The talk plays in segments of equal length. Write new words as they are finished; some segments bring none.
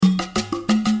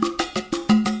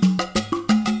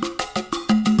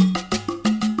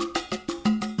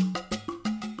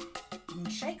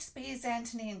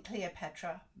Queen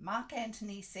Cleopatra, Mark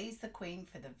Antony sees the Queen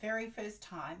for the very first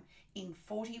time in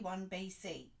 41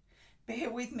 BC.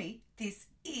 Bear with me, this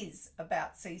is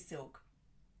about sea silk.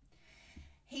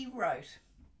 He wrote,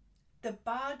 "The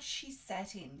barge she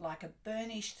sat in like a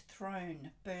burnished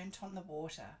throne burnt on the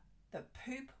water. The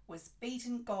poop was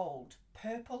beaten gold,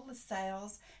 purple the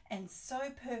sails, and so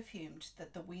perfumed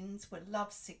that the winds were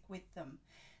lovesick with them.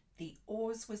 The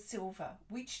oars were silver,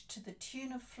 which to the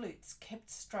tune of flutes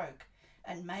kept stroke,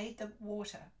 and made the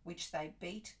water which they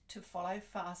beat to follow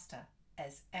faster,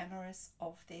 as amorous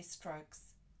of their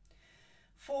strokes.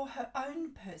 For her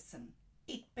own person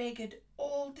it beggared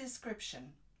all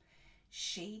description.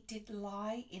 She did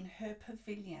lie in her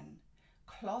pavilion,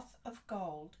 cloth of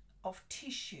gold, of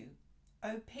tissue,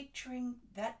 picturing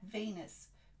that Venus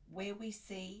where we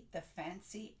see the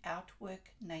fancy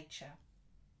outwork nature."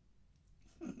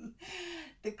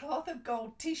 The cloth of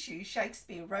gold tissue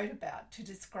Shakespeare wrote about to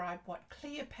describe what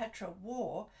Cleopatra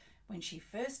wore when she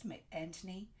first met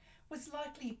Antony was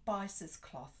likely byssus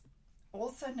cloth,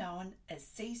 also known as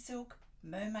sea silk,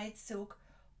 mermaid silk,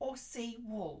 or sea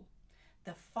wool,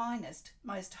 the finest,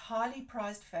 most highly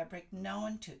prized fabric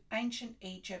known to ancient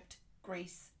Egypt,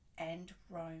 Greece, and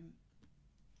Rome.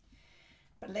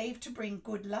 Believed to bring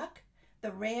good luck,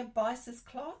 the rare byssus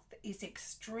cloth is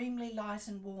extremely light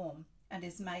and warm and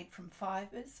is made from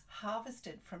fibres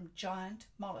harvested from giant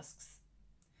molluscs.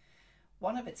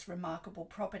 One of its remarkable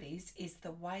properties is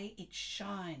the way it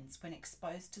shines when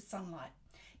exposed to sunlight.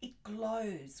 It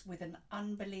glows with an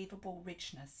unbelievable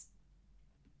richness.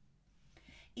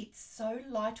 It's so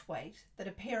lightweight that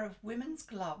a pair of women's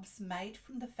gloves made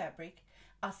from the fabric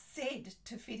are said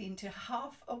to fit into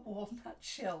half a walnut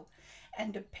shell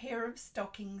and a pair of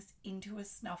stockings into a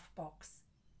snuff box.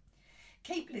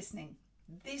 Keep listening.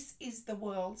 This is the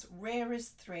world's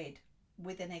rarest thread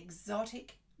with an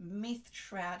exotic,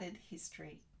 myth-shrouded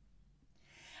history.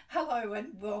 Hello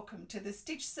and welcome to the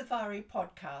Stitch Safari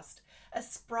podcast, a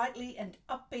sprightly and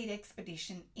upbeat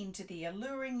expedition into the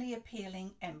alluringly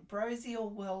appealing ambrosial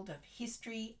world of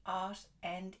history, art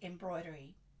and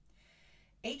embroidery.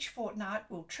 Each fortnight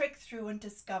we'll trek through and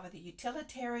discover the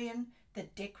utilitarian, the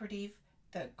decorative,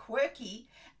 the quirky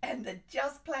and the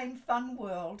just plain fun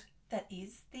world that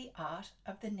is the art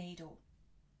of the needle.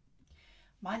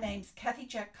 My name's Kathy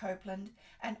Jack Copeland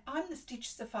and I'm the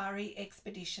Stitch Safari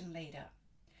Expedition Leader.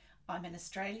 I'm an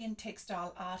Australian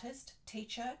textile artist,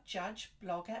 teacher, judge,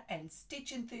 blogger and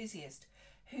stitch enthusiast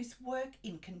whose work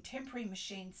in contemporary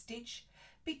machine stitch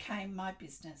became my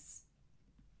business.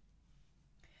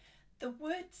 The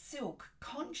word silk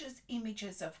conjures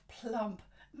images of plump,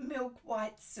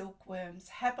 milk-white silkworms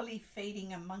happily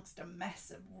feeding amongst a mass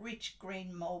of rich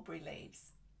green mulberry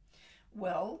leaves.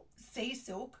 Well, sea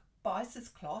silk,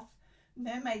 byssus cloth,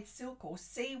 mermaid silk or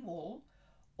sea wool,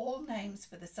 all names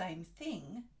for the same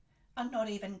thing, are not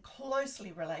even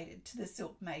closely related to the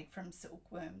silk made from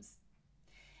silkworms.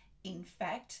 In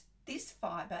fact, this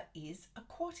fibre is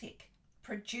aquatic,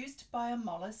 produced by a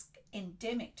mollusk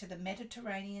endemic to the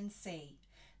Mediterranean Sea,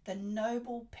 the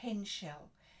noble pen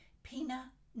shell,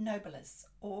 Pinna nobilis,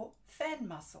 or fan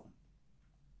mussel.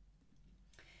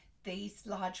 These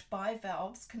large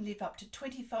bivalves can live up to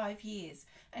 25 years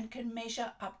and can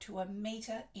measure up to 1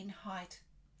 metre in height.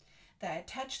 They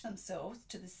attach themselves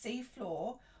to the sea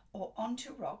floor or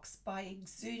onto rocks by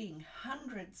exuding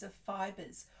hundreds of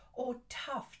fibres or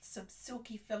tufts of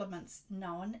silky filaments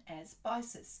known as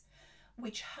byssus,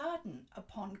 which harden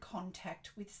upon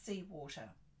contact with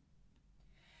seawater.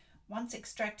 Once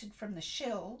extracted from the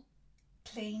shell,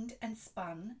 cleaned and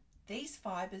spun, these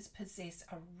fibres possess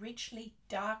a richly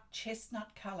dark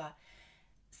chestnut colour,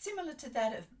 similar to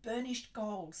that of burnished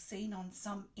gold seen on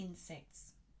some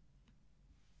insects.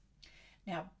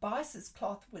 Now, byssus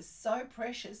cloth was so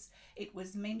precious it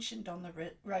was mentioned on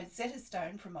the Rosetta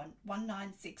Stone from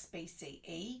 196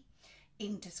 BCE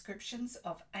in descriptions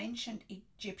of ancient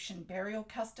Egyptian burial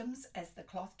customs as the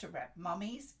cloth to wrap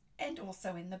mummies and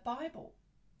also in the Bible.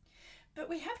 But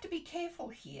we have to be careful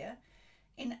here.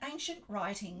 In ancient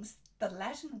writings, the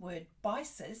Latin word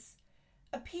byssus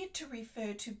appeared to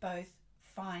refer to both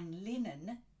fine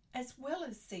linen as well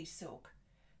as sea silk,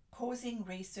 causing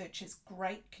researchers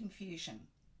great confusion.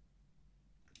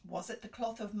 Was it the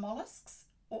cloth of molluscs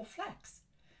or flax?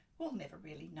 We'll never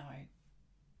really know.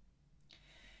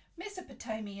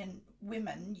 Mesopotamian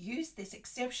women used this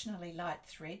exceptionally light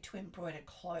thread to embroider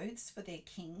clothes for their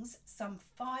kings some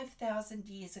 5,000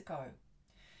 years ago.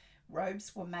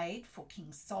 Robes were made for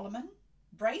King Solomon,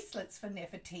 bracelets for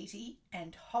Nefertiti,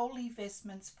 and holy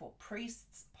vestments for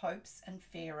priests, popes, and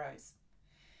pharaohs.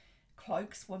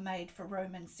 Cloaks were made for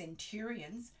Roman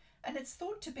centurions, and it's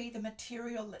thought to be the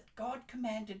material that God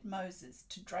commanded Moses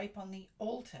to drape on the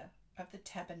altar of the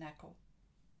tabernacle.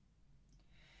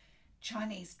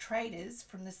 Chinese traders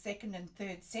from the 2nd and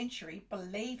 3rd century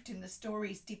believed in the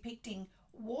stories depicting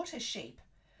water sheep,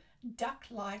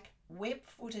 duck-like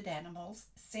web-footed animals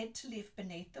said to live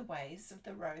beneath the waves of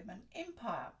the Roman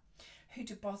Empire, who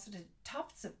deposited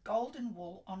tufts of golden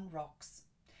wool on rocks.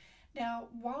 Now,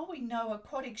 while we know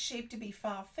aquatic sheep to be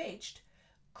far-fetched,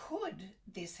 could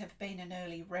this have been an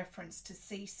early reference to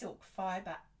sea silk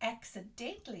fibre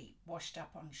accidentally washed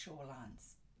up on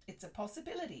shorelines? It's a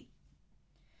possibility.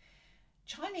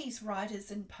 Chinese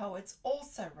writers and poets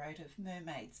also wrote of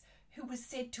mermaids who were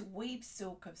said to weave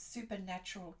silk of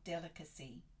supernatural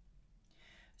delicacy.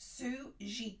 Su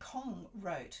Zhikong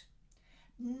wrote,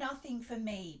 "Nothing for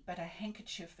me but a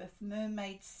handkerchief of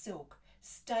mermaid silk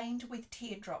stained with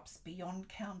teardrops beyond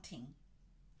counting."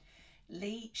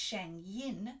 Li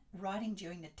Shangyin, writing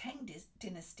during the Tang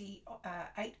dynasty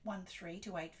 813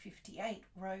 to 858,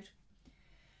 wrote,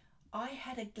 "I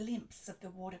had a glimpse of the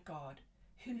water god,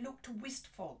 who looked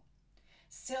wistful.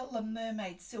 Sell the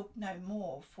mermaid silk no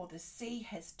more, for the sea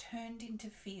has turned into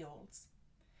fields."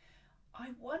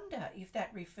 I wonder if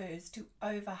that refers to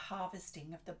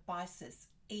over-harvesting of the byssus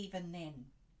even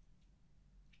then.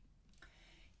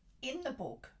 In the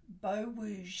book Bo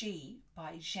Wu Ji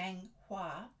by Zhang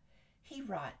Hua, he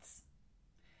writes,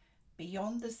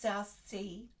 "Beyond the South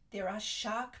Sea, there are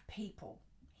shark people,"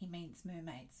 he means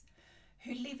mermaids,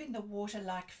 "who live in the water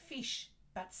like fish,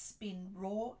 but spin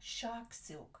raw shark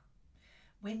silk.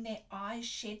 When their eyes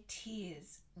shed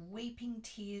tears, weeping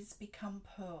tears become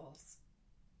pearls."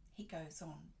 He goes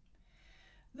on,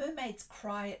 "Mermaids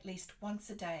cry at least once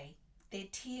a day. Their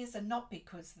tears are not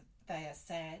because they are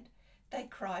sad. They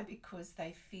cry because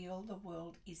they feel the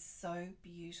world is so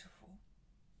beautiful."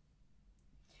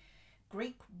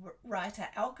 Greek writer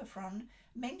Alciphron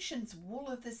mentions wool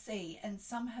of the sea, and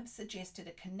some have suggested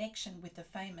a connection with the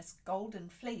famous golden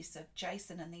fleece of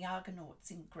Jason and the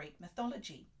Argonauts in Greek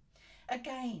mythology.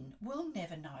 Again, we'll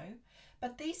never know,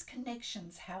 but these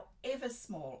connections, however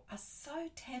small, are so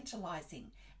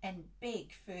tantalising and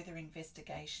beg further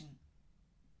investigation.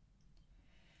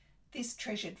 This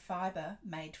treasured fibre,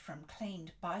 made from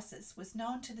cleaned byssus, was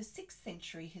known to the 6th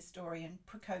century historian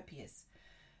Procopius,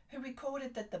 who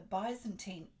recorded that the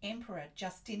Byzantine Emperor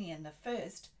Justinian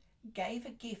I gave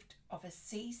a gift of a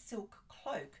sea silk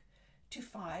cloak to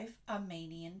 5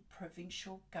 Armenian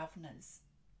provincial governors.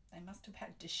 They must have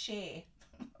had to share.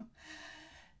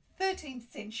 13th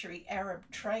century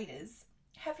Arab traders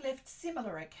have left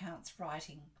similar accounts,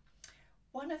 writing,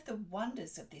 "One of the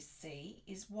wonders of this sea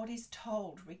is what is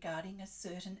told regarding a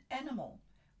certain animal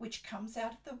which comes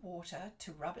out of the water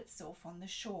to rub itself on the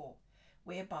shore,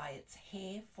 whereby its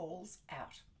hair falls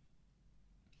out.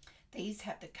 These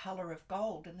have the colour of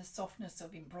gold and the softness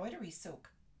of embroidery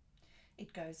silk."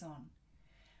 It goes on,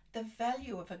 "The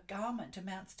value of a garment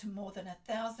amounts to more than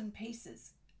 1,000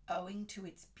 pieces, owing to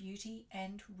its beauty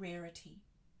and rarity."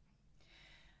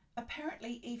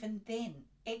 Apparently, even then,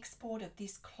 export of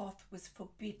this cloth was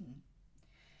forbidden.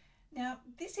 Now,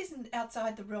 this isn't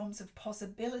outside the realms of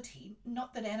possibility,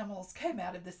 not that animals came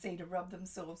out of the sea to rub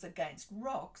themselves against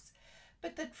rocks,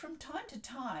 but that from time to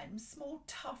time, small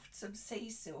tufts of sea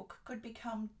silk could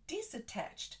become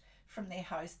disattached from their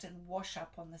host and wash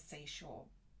up on the seashore.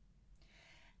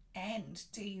 And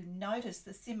do you notice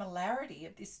the similarity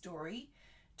of this story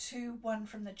to one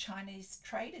from the Chinese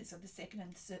traders of the 2nd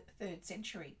and 3rd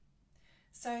century?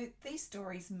 So these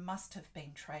stories must have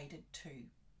been traded too.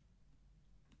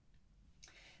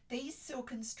 These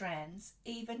silken strands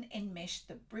even enmeshed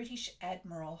the British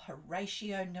Admiral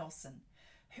Horatio Nelson,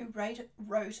 who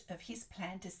wrote of his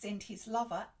plan to send his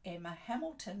lover, Emma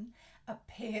Hamilton, a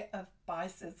pair of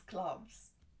byssus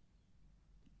gloves.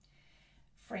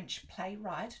 French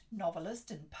playwright,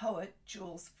 novelist and poet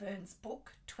Jules Verne's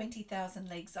book 20,000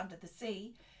 Leagues Under the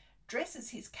Sea dresses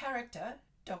his character,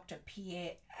 Dr.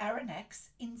 Pierre Aronnax,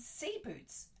 in sea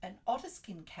boots, an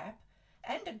otterskin cap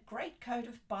and a greatcoat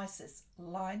of byssus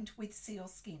lined with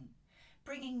sealskin,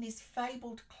 bringing this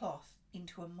fabled cloth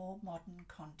into a more modern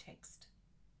context.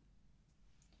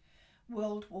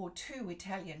 World War II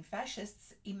Italian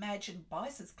fascists imagined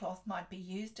byssus cloth might be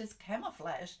used as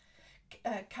camouflage,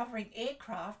 covering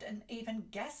aircraft and even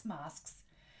gas masks.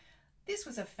 This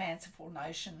was a fanciful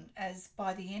notion, as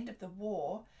by the end of the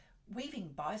war,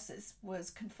 weaving byssus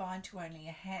was confined to only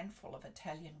a handful of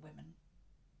Italian women.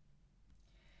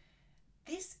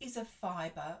 This is a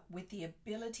fibre with the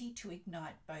ability to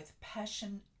ignite both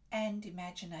passion and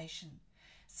imagination,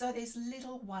 so there's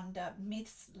little wonder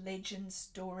myths, legends,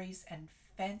 stories and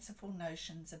fanciful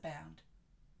notions abound.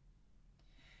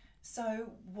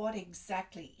 So, what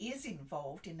exactly is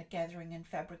involved in the gathering and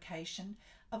fabrication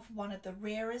of one of the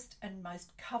rarest and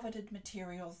most coveted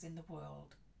materials in the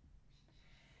world?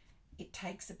 It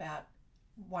takes about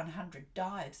 100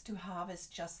 dives to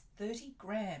harvest just 30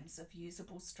 grams of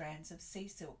usable strands of sea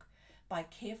silk by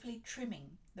carefully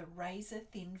trimming the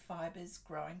razor-thin fibres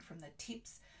growing from the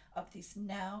tips of this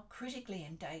now critically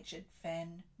endangered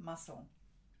fan mussel.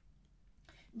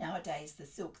 Nowadays, the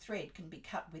silk thread can be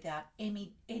cut without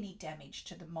any damage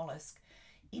to the mollusk.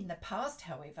 In the past,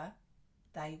 however,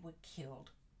 they were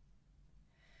killed.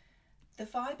 The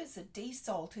fibres are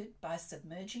desalted by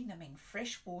submerging them in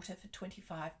fresh water for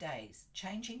 25 days,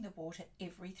 changing the water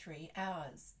every 3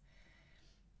 hours.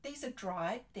 These are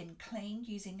dried, then cleaned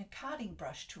using a carding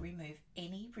brush to remove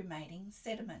any remaining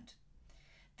sediment.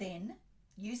 Then,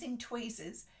 using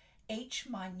tweezers, each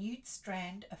minute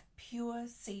strand of pure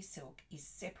sea silk is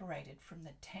separated from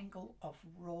the tangle of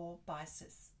raw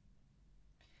byssus.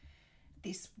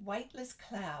 This weightless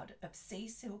cloud of sea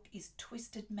silk is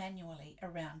twisted manually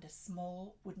around a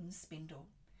small wooden spindle.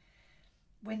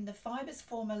 When the fibres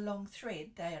form a long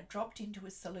thread, they are dropped into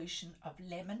a solution of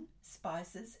lemon,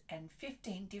 spices, and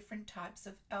 15 different types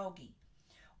of algae.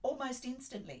 Almost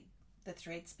instantly, the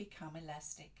threads become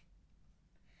elastic.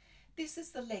 This is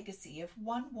the legacy of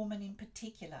one woman in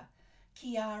particular,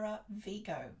 Chiara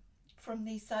Vigo, from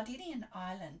the Sardinian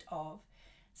island of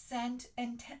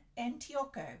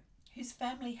Sant'Antioco, whose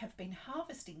family have been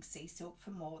harvesting sea silk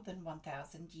for more than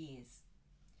 1,000 years.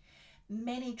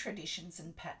 Many traditions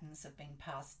and patterns have been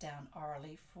passed down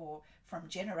orally from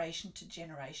generation to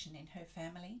generation in her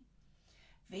family.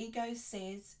 Vigo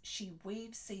says she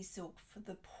weaves sea silk for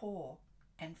the poor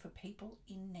and for people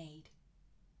in need.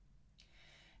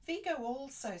 Vigo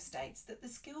also states that the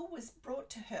skill was brought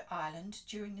to her island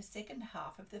during the second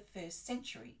half of the 1st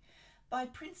century by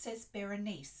Princess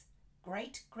Berenice,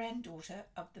 great-granddaughter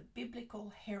of the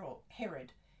biblical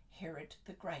Herod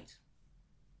the Great.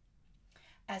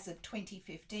 As of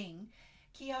 2015,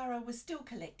 Chiara was still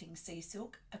collecting sea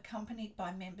silk, accompanied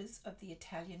by members of the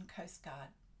Italian Coast Guard.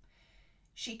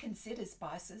 She considers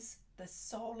byssus the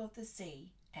soul of the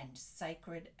sea and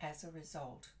sacred as a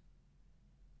result.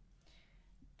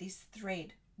 This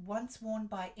thread, once worn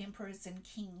by emperors and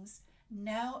kings,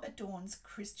 now adorns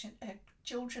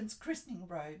children's christening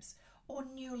robes or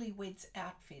newlyweds'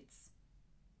 outfits.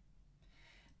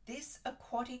 This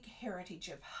aquatic heritage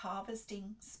of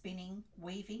harvesting, spinning,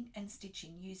 weaving and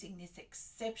stitching using this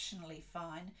exceptionally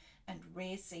fine and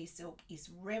rare sea silk is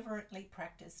reverently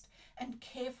practiced and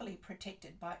carefully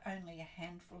protected by only a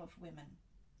handful of women.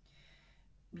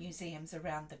 Museums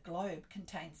around the globe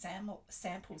contain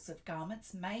samples of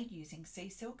garments made using sea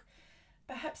silk,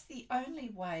 perhaps the only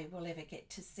way we'll ever get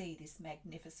to see this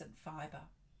magnificent fibre.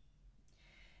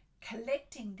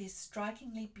 Collecting this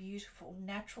strikingly beautiful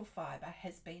natural fibre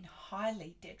has been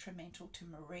highly detrimental to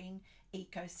marine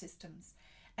ecosystems,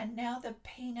 and now the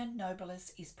Pinna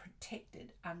nobilis is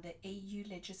protected under EU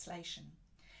legislation.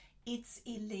 It's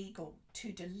illegal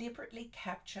to deliberately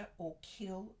capture or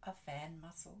kill a fan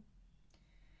mussel.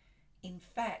 In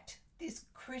fact, this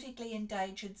critically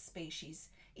endangered species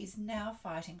is now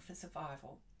fighting for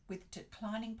survival, with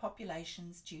declining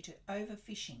populations due to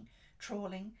overfishing,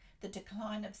 trawling, the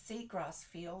decline of seagrass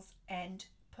fields and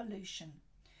pollution,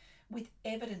 with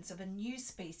evidence of a new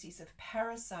species of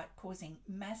parasite causing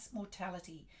mass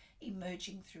mortality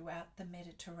emerging throughout the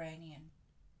Mediterranean.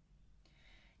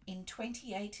 In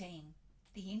 2018,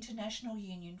 the International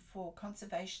Union for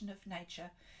Conservation of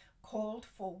Nature called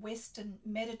for Western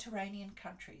Mediterranean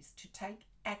countries to take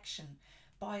action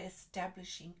by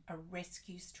establishing a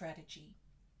rescue strategy.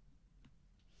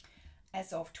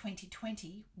 As of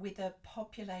 2020, with a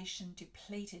population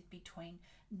depleted between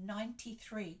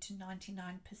 93 to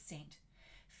 99%,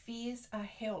 fears are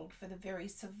held for the very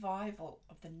survival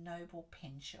of the noble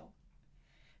penshell.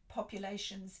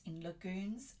 Populations in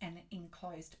lagoons and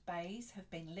enclosed bays have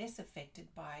been less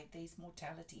affected by these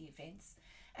mortality events,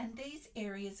 and these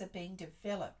areas are being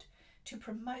developed to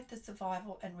promote the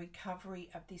survival and recovery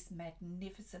of this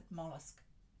magnificent mollusk.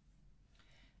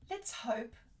 Let's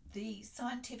hope the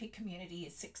scientific community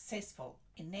is successful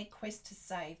in their quest to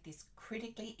save this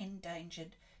critically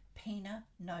endangered Pinna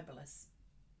nobilis.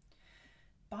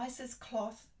 Byssus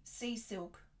cloth, sea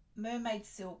silk, mermaid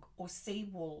silk or sea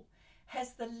wool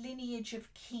has the lineage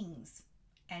of kings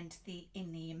and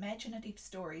in the imaginative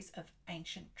stories of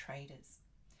ancient traders.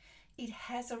 It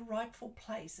has a rightful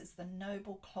place as the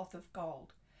noble cloth of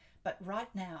gold, but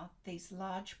right now these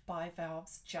large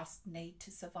bivalves just need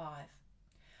to survive.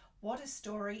 What a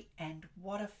story and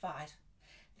what a fight.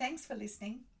 Thanks for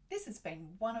listening. This has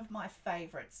been one of my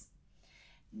favourites.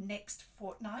 Next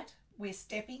fortnight, we're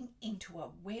stepping into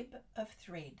a web of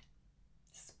thread.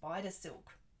 Spider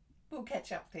silk. We'll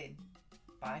catch up then.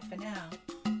 Bye for now.